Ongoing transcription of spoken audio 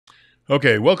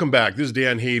Okay, welcome back. This is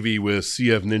Dan Havey with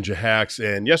CF Ninja Hacks.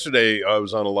 And yesterday I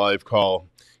was on a live call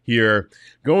here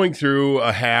going through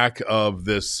a hack of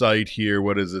this site here.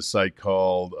 What is this site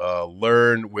called?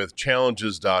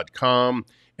 Learnwithchallenges.com.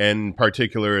 And in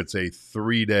particular, it's a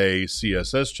 3-day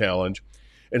CSS challenge.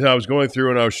 And I was going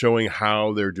through and I was showing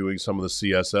how they're doing some of the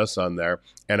CSS on there.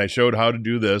 And I showed how to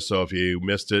do this. So if you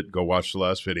missed it, go watch the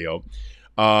last video.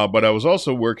 But I was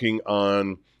also working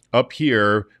on up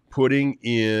here putting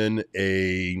in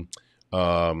an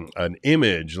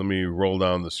image. Let me roll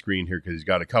down the screen here because he's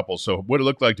got a couple. So what it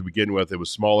looked like to begin with, it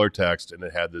was smaller text and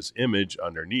it had this image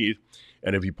underneath.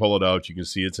 And if you pull it out, you can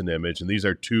see it's an image. And these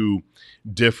are two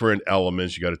different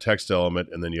elements. You got a text element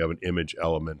and then you have an image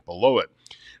element below it.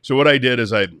 So what I did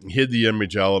is I hid the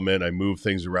image element. I moved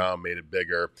things around, made it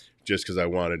bigger just because I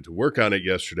wanted to work on it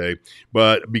yesterday.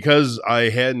 But because I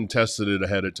hadn't tested it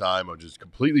ahead of time, I was just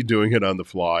completely doing it on the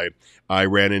fly. I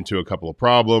ran into a couple of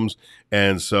problems.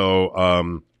 And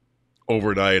so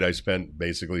overnight, I spent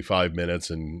basically 5 minutes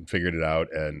and figured it out.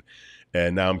 And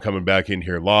now I'm coming back in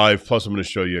here live. Plus, I'm going to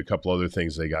show you a couple other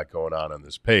things they got going on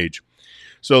this page.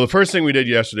 So the first thing we did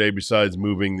yesterday, besides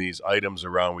moving these items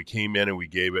around, we came in and we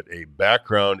gave it a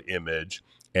background image.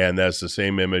 And that's the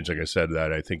same image, like I said,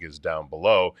 that I think is down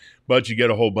below. But you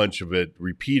get a whole bunch of it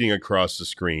repeating across the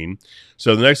screen.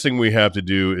 So the next thing we have to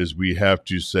do is we have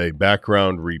to say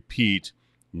background repeat,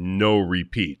 no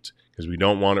repeat, because we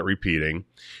don't want it repeating.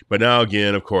 But now,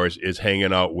 again, of course, it's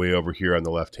hanging out way over here on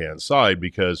the left-hand side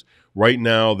because right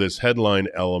now this headline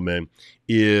element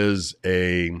is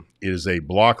a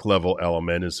block level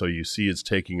element. And so you see it's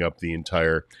taking up the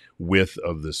entire width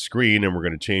of the screen, and we're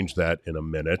going to change that in a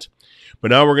minute.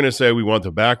 But now we're going to say we want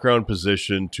the background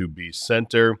position to be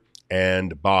center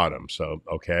and bottom. So,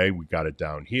 okay, we got it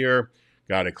down here,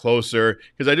 got it closer,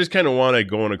 because I just kind of want it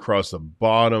going across the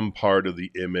bottom part of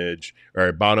the image,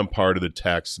 or bottom part of the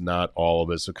text, not all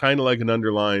of it. So kind of like an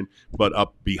underline, but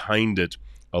up behind it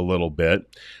a little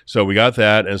bit. So we got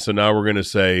that. And so now we're going to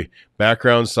say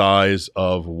background size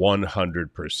of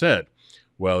 100%.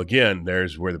 Well, again,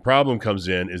 there's where the problem comes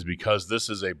in, is because this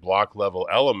is a block level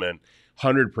element,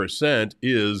 100%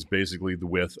 is basically the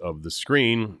width of the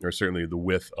screen, or certainly the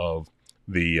width of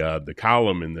the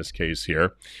column in this case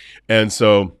here. And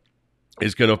so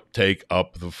it's going to take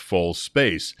up the full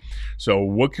space. So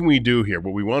what can we do here?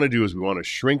 What we want to do is we want to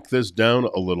shrink this down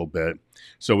a little bit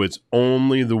so it's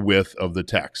only the width of the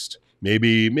text.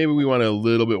 Maybe we want it a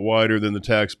little bit wider than the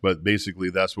text, but basically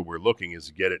that's what we're looking, is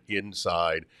to get it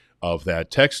inside of that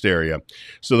text area.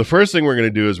 So the first thing we're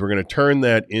going to do is we're going to turn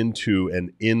that into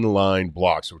an inline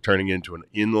block. So we're turning it into an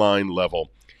inline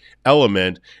level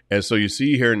element. And so you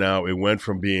see here now it went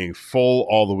from being full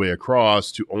all the way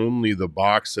across to only the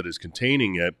box that is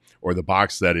containing it, or the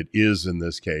box that it is in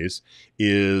this case,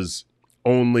 is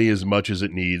only as much as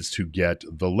it needs to get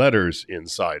the letters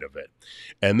inside of it.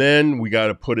 And then we got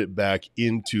to put it back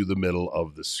into the middle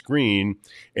of the screen.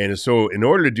 And so in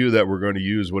order to do that, we're going to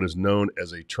use what is known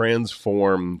as a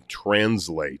transform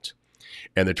translate.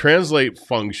 And the translate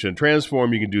function,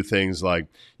 transform, you can do things like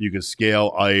you can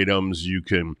scale items, you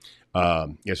can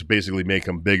basically make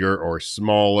them bigger or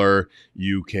smaller,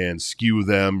 you can skew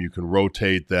them, you can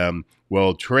rotate them.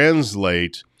 Well,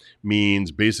 translate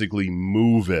means basically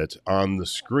move it on the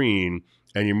screen,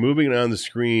 and you're moving it on the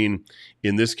screen,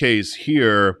 in this case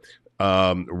here,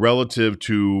 relative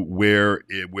to where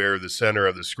the center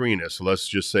of the screen is. So let's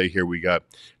just say here we got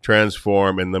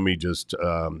transform, and let me just,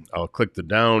 I'll click the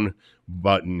down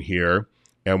button here,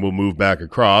 and we'll move back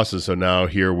across. And so now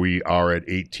here we are at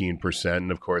 18%.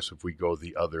 And of course, if we go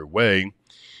the other way,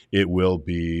 it will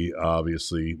be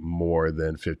obviously more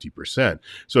than 50%.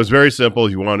 So it's very simple.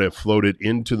 If you want to float it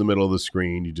into the middle of the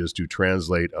screen, you just do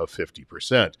translate of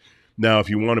 50%. Now, if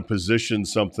you want to position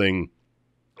something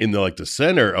in the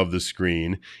center of the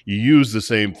screen, you use the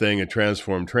same thing, a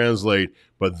transform translate,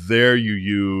 but there you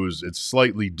use, it's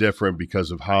slightly different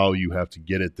because of how you have to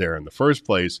get it there in the first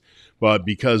place. But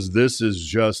because this is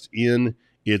just in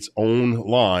its own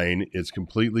line, it's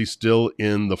completely still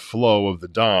in the flow of the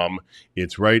DOM.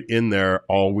 It's right in there.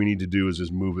 All we need to do is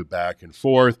just move it back and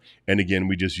forth. And again,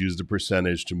 we just use the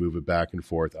percentage to move it back and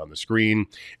forth on the screen.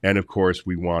 And of course,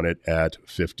 we want it at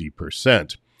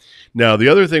 50%. Now, the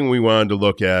other thing we wanted to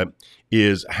look at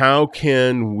is how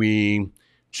can we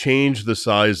change the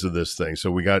size of this thing.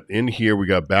 So we got in here, we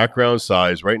got background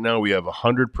size. Right now we have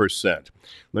 100%.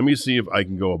 Let me see if I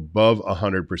can go above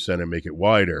 100% and make it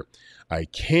wider. I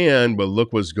can, but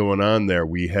look what's going on there.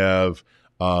 We have,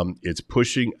 it's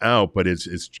pushing out, but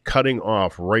it's cutting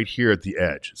off right here at the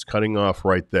edge. It's cutting off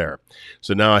right there.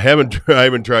 So now I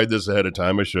haven't tried this ahead of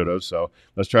time. I should have. So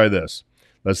let's try this.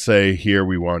 let's say here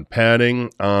we want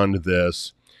padding on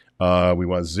this. We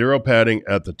want 0 padding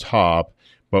at the top,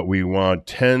 but we want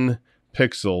 10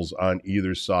 pixels on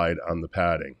either side on the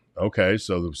padding. Okay,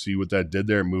 so see what that did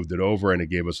there? Moved it over and it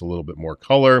gave us a little bit more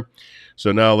color.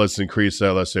 So now let's increase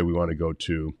that. Let's say we want to go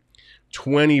to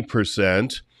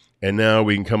 20%. And now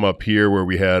we can come up here where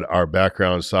we had our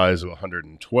background size of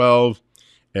 112.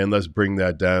 And let's bring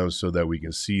that down so that we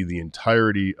can see the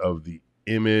entirety of the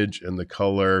image and the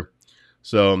color.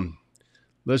 So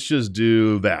let's just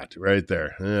do that right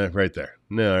there. Right there.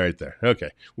 No, right there.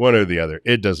 Okay. One or the other.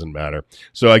 It doesn't matter.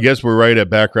 So I guess we're right at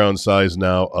background size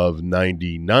now of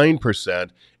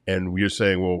 99%. And we're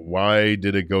saying, well, why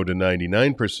did it go to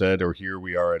 99%? Or here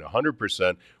we are at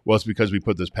 100%. Well, it's because we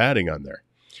put this padding on there.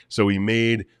 So we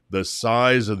made the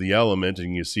size of the element,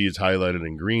 and you see it's highlighted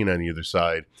in green on either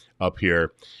side up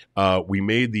here. We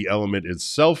made the element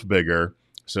itself bigger.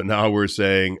 So now we're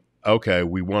saying, okay,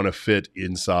 we want to fit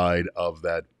inside of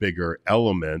that bigger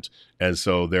element. And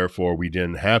so therefore we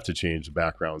didn't have to change the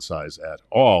background size at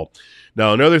all.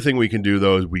 Now, another thing we can do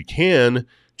though, is we can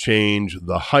change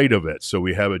the height of it. So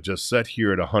we have it just set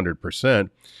here at 100%.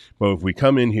 But if we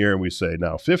come in here and we say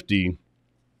now 50%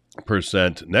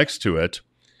 next to it,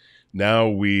 now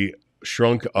we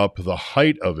shrunk up the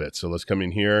height of it. So let's come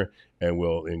in here and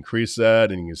we'll increase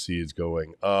that. And you can see it's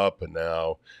going up. And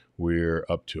now we're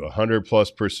up to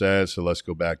 100+%. So let's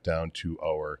go back down to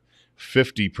our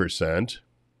 50%.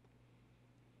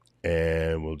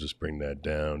 And we'll just bring that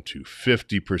down to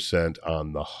 50%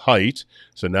 on the height.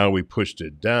 So now we pushed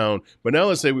it down. But now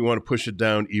let's say we want to push it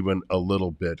down even a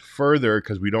little bit further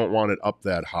because we don't want it up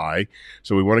that high.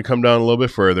 So we want to come down a little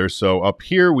bit further. So up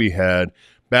here we had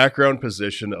background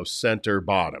position of center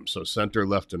bottom. So center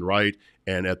left and right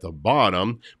and at the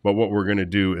bottom. But what we're going to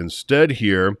do instead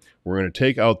here, we're going to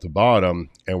take out the bottom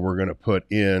and we're going to put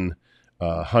in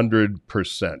 100%.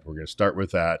 We're going to start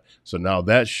with that. So now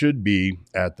that should be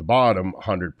at the bottom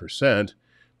 100%.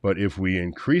 But if we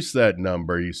increase that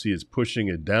number, you see it's pushing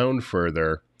it down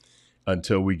further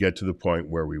until we get to the point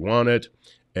where we want it.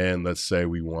 And let's say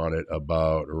we want it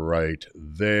about right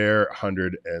there,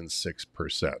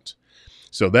 106%.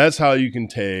 So that's how you can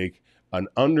take an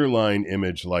underline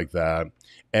image like that.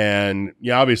 And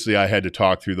yeah, obviously I had to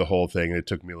talk through the whole thing and it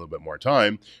took me a little bit more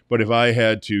time. But if I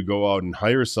had to go out and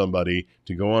hire somebody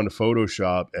to go onto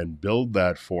Photoshop and build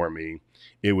that for me,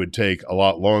 it would take a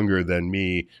lot longer than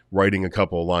me writing a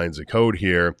couple of lines of code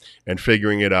here and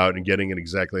figuring it out and getting it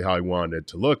exactly how I want it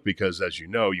to look. Because as you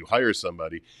know, you hire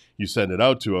somebody, you send it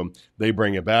out to them, they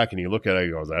bring it back and you look at it and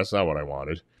you go, that's not what I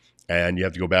wanted. And you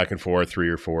have to go back and forth 3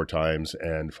 or 4 times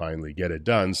and finally get it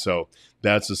done. So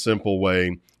that's a simple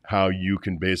way how you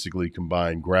can basically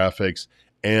combine graphics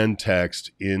and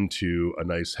text into a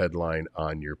nice headline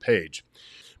on your page.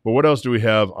 But what else do we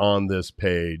have on this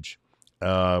page?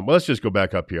 Well, let's just go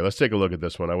back up here. Let's take a look at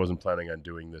this one. I wasn't planning on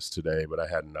doing this today, but I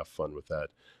had enough fun with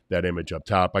that image up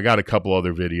top. I got a couple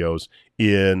other videos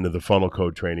in the funnel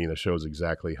code training that shows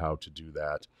exactly how to do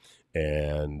that.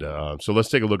 And so let's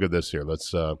take a look at this here.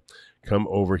 Let's come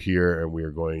over here and we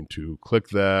are going to click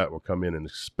that. We'll come in and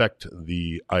inspect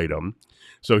the item.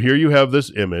 So here you have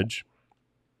this image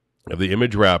of the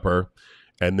image wrapper,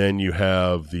 and then you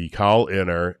have the col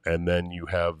inner, and then you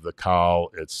have the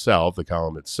col itself, the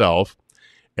column itself.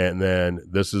 And then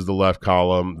this is the left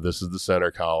column, this is the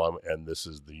center column, and this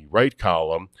is the right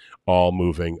column, all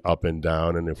moving up and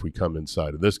down. And if we come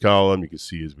inside of this column, you can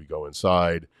see as we go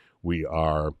inside, we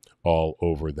are all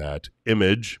over that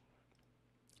image.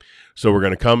 So we're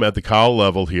going to come at the col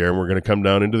level here, and we're going to come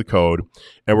down into the code,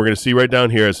 and we're going to see right down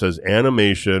here, it says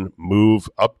animation, move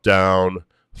up, down,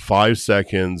 5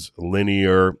 seconds,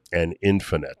 linear, and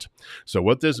infinite. So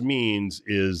what this means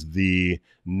is the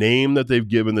name that they've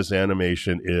given this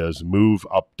animation is move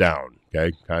up, down.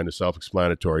 Okay, kind of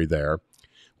self-explanatory there.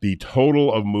 The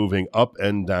total of moving up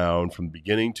and down from the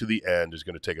beginning to the end is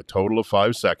going to take a total of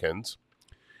 5 seconds.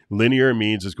 Linear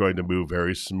means it's going to move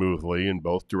very smoothly in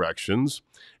both directions.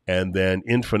 And then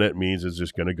infinite means it's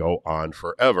just going to go on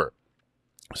forever.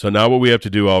 So now what we have to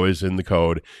do always in the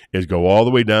code is go all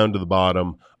the way down to the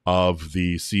bottom of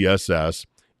the CSS.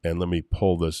 And let me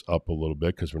pull this up a little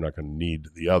bit because we're not going to need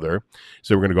the other.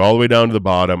 So we're going to go all the way down to the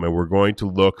bottom, and we're going to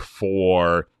look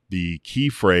for the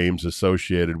keyframes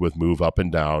associated with move up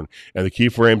and down. And the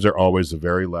keyframes are always the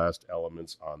very last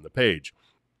elements on the page.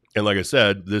 And like I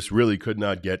said, this really could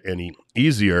not get any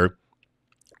easier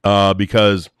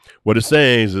because what it's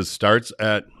saying is it starts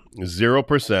at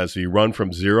 0%. So you run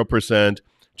from 0%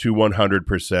 to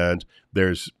 100%.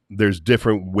 There's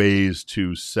different ways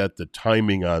to set the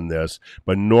timing on this,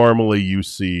 but normally you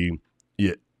see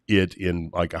it it in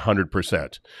like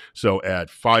 100%. So at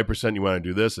 5%, you want to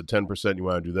do this. At 10%, you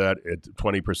want to do that. At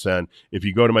 20%, if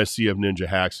you go to my Sea of Ninja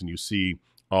hacks and you see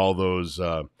all those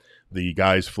the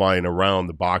guys flying around,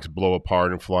 the box blow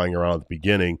apart and flying around at the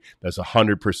beginning, that's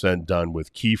 100% done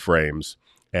with keyframes.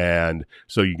 And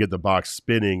so you get the box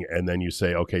spinning, and then you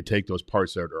say, okay, take those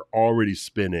parts that are already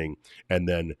spinning and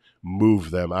then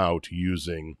move them out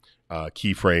using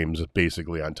keyframes,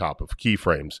 basically on top of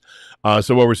keyframes.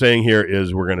 So what we're saying here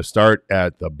is we're going to start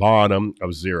at the bottom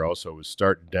of 0. So we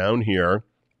start down here,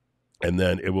 and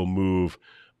then it will move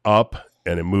up,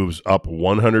 and it moves up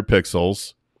 100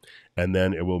 pixels, and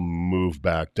then it will move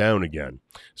back down again.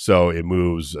 So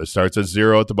it starts at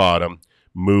 0 at the bottom,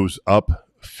 moves up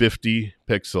 50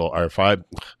 pixel or 5,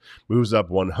 moves up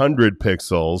 100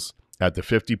 pixels at the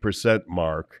 50%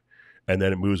 mark, and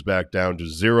then it moves back down to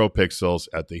 0 pixels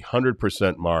at the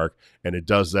 100% mark, and it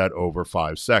does that over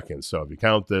 5 seconds. So if you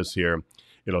count this here,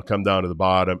 it'll come down to the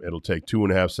bottom. It'll take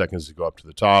 2.5 seconds to go up to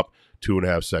the top,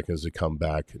 2.5 seconds to come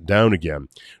back down again.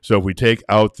 So if we take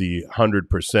out the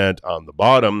 100% on the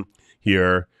bottom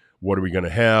here, what are we going to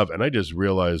have? And I just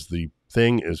realized the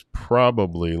thing is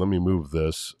probably, let me move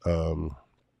this.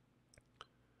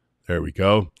 There we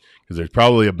go. Because there's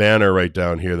probably a banner right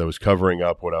down here that was covering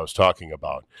up what I was talking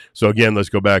about. So again, let's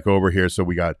go back over here. So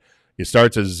we got, it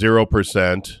starts at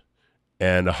 0%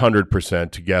 and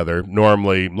 100% together.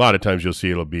 Normally, a lot of times you'll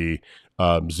see it'll be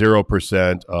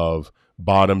 0% of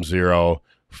bottom 0,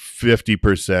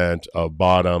 50% of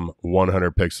bottom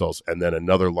 100 pixels, and then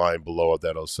another line below it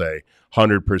that'll say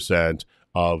 100%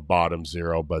 of bottom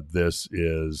 0. But this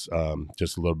is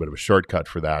just a little bit of a shortcut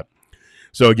for that.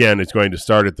 So again, it's going to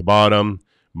start at the bottom,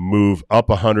 move up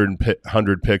 100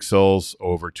 pixels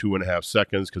over 2.5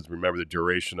 seconds, because remember the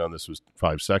duration on this was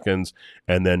 5 seconds,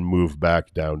 and then move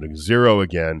back down to 0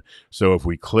 again. So if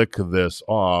we click this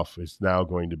off, it's now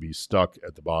going to be stuck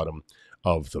at the bottom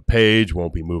of the page,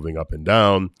 won't be moving up and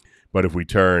down. But if we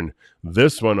turn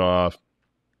this one off,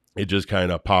 it just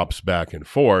kind of pops back and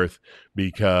forth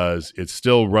because it's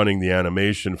still running the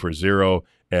animation for 0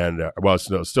 and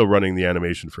it's still running the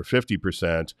animation for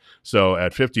 50%. So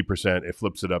at 50%, it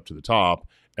flips it up to the top.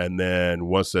 And then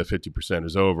once that 50%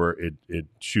 is over, it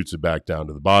shoots it back down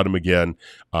to the bottom again,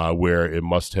 where it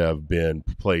must have been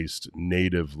placed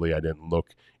natively. I didn't look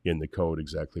in the code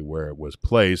exactly where it was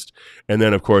placed. And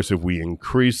then, of course, if we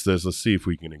increase this, let's see if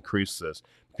we can increase this,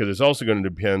 because it's also going to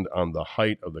depend on the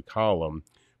height of the column.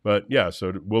 But yeah,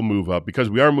 so we'll move up because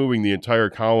we are moving the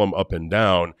entire column up and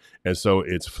down. And so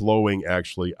it's flowing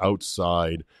actually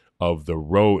outside of the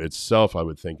row itself, I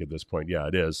would think at this point. Yeah,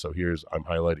 it is. So I'm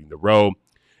highlighting the row,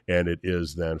 and it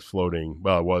is then floating.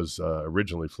 Well, it was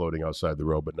originally floating outside the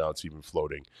row, but now it's even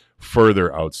floating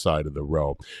further outside of the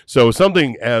row. So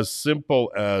something as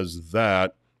simple as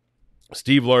that.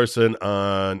 Steve Larson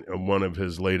on one of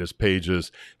his latest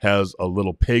pages has a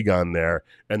little pig on there,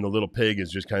 and the little pig is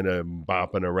just kind of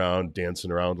bopping around, dancing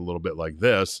around a little bit like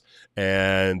this.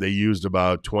 And they used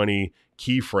about 20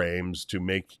 keyframes to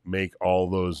make all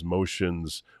those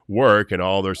motions work. And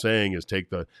all they're saying is take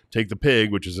the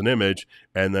pig, which is an image,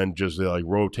 and then just like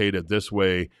rotate it this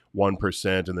way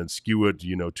 1%, and then skew it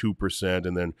 2%,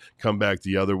 and then come back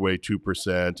the other way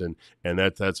 2%, and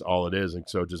that's all it is. And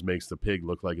so it just makes the pig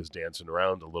look like it's dancing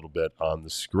around a little bit on the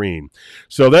screen.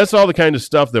 So that's all the kind of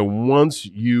stuff that once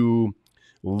you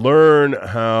learn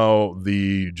how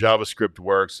the JavaScript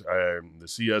works, the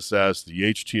CSS, the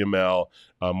HTML,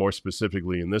 more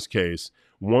specifically in this case,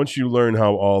 once you learn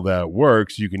how all that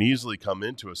works, you can easily come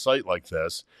into a site like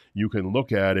this. You can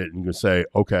look at it and you can say,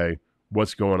 okay,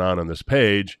 what's going on this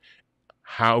page?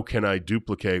 How can I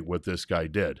duplicate what this guy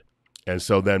did? And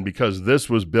so then, because this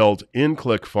was built in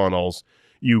ClickFunnels,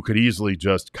 you could easily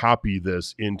just copy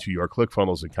this into your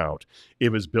ClickFunnels account.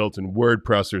 If it's built in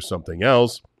WordPress or something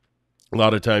else, a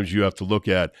lot of times you have to look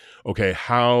at, okay,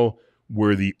 how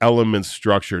were the elements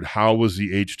structured? How was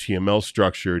the HTML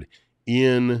structured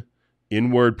in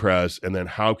WordPress? And then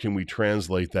how can we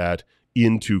translate that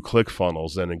into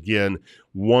ClickFunnels? And again,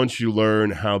 once you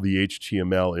learn how the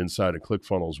HTML inside of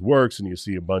ClickFunnels works, and you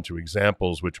see a bunch of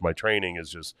examples, which my training is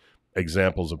just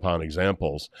examples upon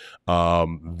examples,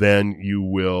 then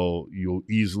you'll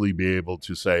easily be able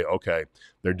to say, okay,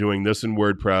 they're doing this in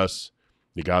WordPress.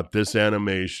 You got this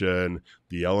animation,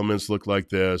 the elements look like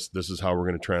this. This is how we're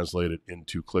going to translate it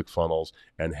into ClickFunnels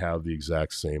and have the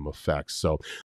exact same effects. So